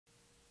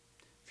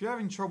If you're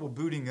having trouble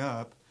booting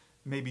up,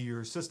 maybe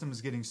your system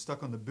is getting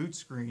stuck on the boot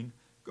screen,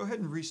 go ahead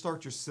and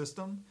restart your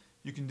system.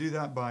 You can do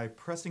that by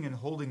pressing and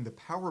holding the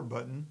power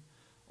button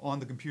on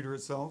the computer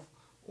itself,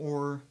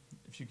 or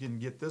if you can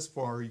get this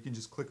far, you can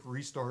just click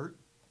restart.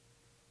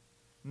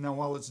 Now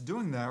while it's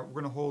doing that,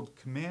 we're going to hold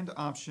Command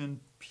Option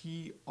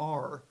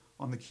PR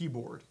on the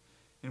keyboard.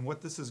 And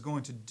what this is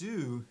going to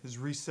do is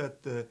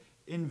reset the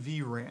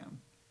NVRAM.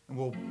 And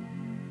we'll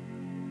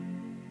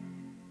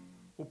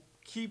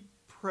keep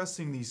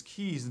pressing these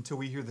keys until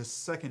we hear the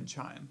second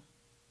chime.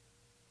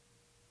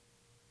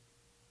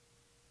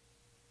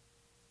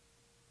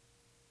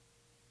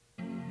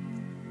 And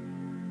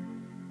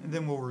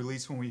then we'll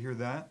release when we hear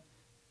that.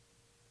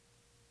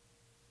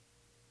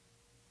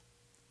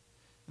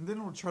 And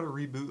then we'll try to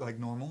reboot like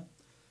normal.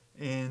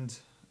 And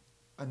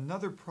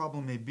another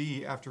problem may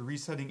be after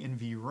resetting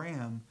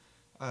NVRAM,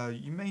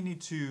 you may need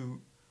to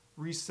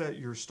reset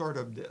your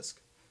startup disk.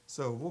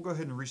 So we'll go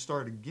ahead and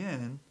restart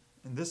again,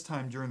 and this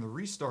time during the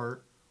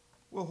restart,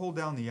 we'll hold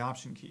down the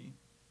Option key.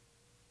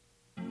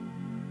 Then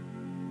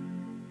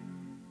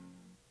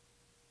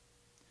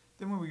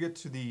when we get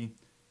to the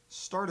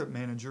Startup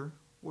Manager,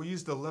 we'll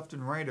use the left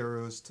and right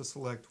arrows to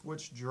select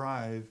which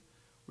drive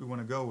we want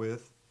to go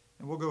with,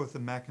 and we'll go with the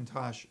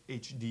Macintosh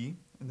HD,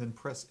 and then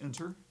press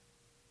Enter.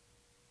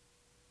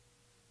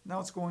 Now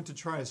it's going to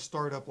try to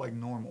start up like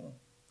normal,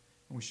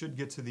 and we should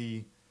get to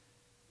the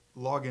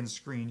login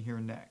screen here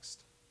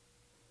next.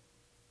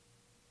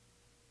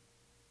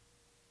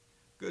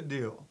 Good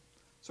deal.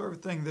 So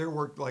everything there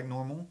worked like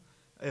normal.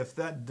 If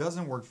that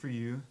doesn't work for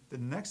you, the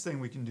next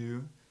thing we can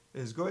do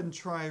is go ahead and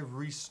try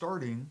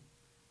restarting.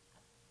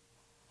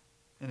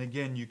 And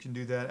again, you can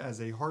do that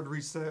as a hard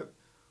reset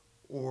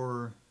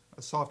or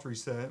a soft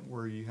reset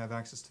where you have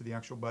access to the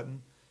actual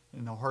button.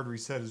 And a hard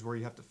reset is where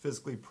you have to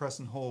physically press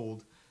and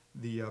hold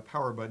the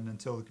power button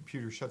until the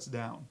computer shuts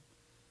down.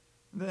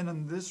 And then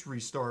on this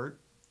restart,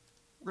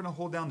 we're going to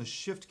hold down the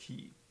Shift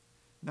key.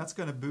 And that's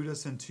going to boot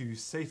us into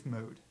safe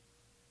mode.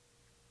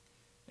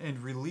 And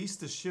release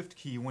the Shift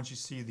key once you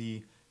see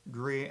the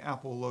gray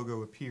Apple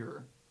logo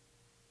appear.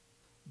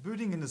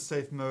 Booting into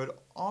safe mode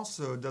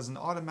also does an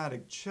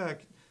automatic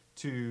check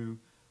to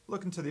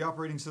look into the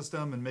operating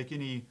system and make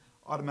any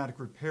automatic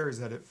repairs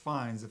that it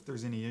finds if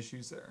there's any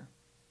issues there.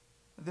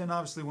 And then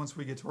obviously once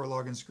we get to our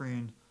login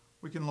screen,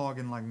 we can log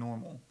in like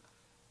normal.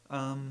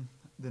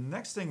 The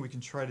next thing we can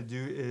try to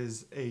do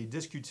is a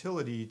disk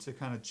utility to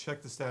kind of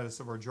check the status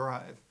of our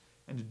drive.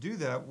 And to do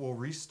that, we'll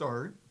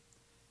restart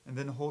and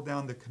then hold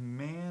down the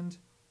Command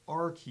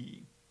R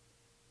key.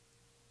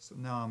 So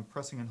now I'm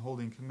pressing and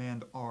holding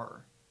Command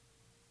R.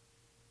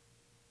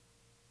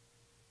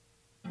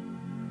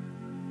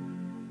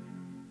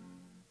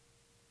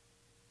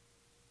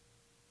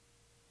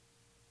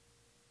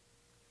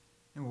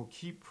 And we'll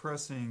keep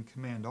pressing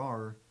Command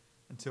R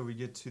until we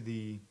get to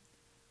the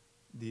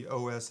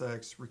OS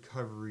X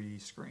recovery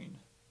screen.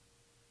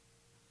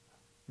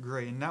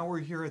 Great, and now we're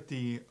here at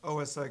the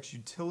OS X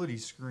utility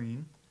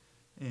screen,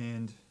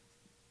 and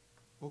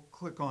we'll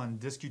click on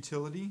Disk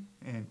Utility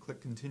and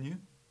click Continue.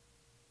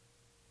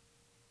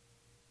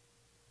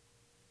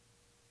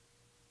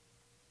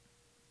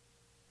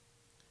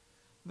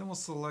 Then we'll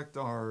select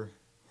our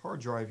hard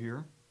drive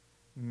here,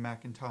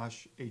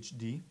 Macintosh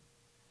HD.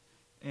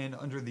 And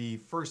under the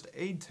First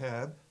Aid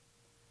tab,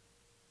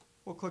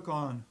 we'll click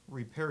on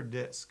Repair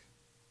Disk.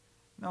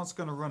 Now it's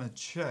going to run a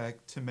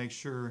check to make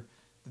sure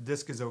the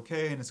disk is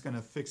okay, and it's going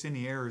to fix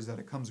any errors that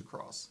it comes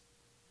across.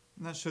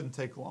 And that shouldn't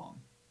take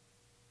long.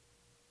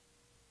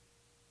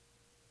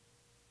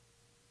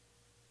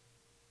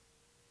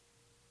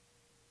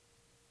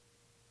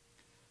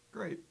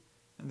 Great.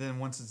 And then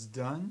once it's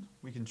done,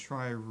 we can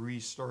try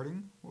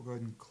restarting. We'll go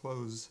ahead and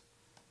close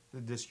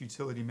the Disk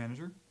Utility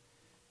Manager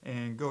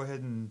and go ahead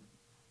and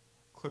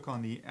click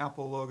on the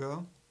Apple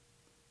logo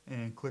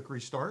and click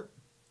Restart.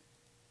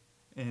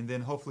 And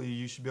then hopefully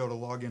you should be able to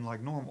log in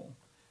like normal.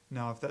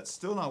 Now if that's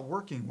still not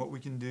working, what we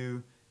can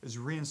do is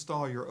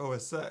reinstall your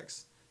OS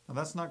X. Now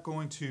that's not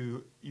going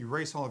to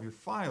erase all of your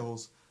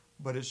files,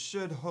 but it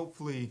should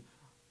hopefully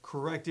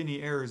correct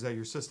any errors that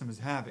your system is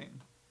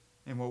having.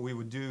 And what we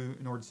would do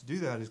in order to do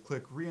that is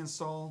click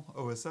Reinstall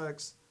OS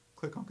X,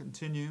 click on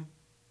Continue.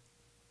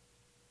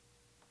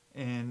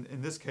 And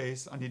in this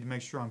case, I need to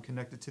make sure I'm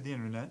connected to the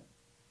internet.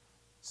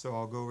 So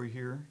I'll go over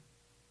here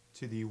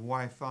to the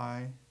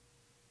Wi-Fi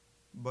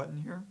button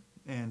here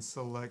and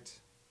select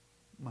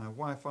my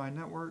Wi-Fi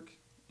network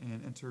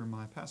and enter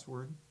my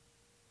password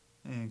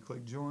and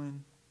click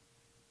Join.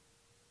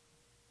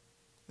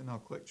 Then I'll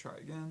click Try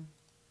Again.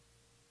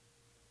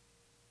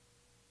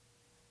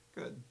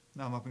 Good.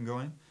 Now I'm up and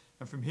going.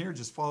 And from here,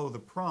 just follow the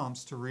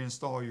prompts to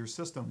reinstall your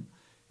system.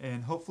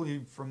 And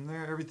hopefully from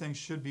there, everything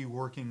should be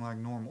working like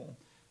normal.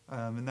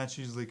 And that's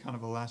usually kind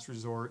of a last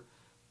resort.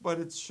 But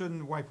it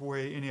shouldn't wipe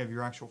away any of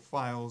your actual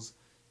files.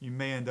 You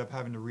may end up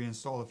having to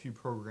reinstall a few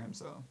programs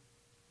though.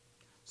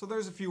 So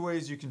there's a few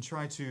ways you can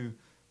try to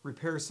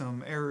repair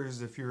some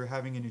errors if you're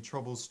having any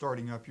trouble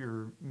starting up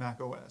your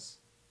Mac OS.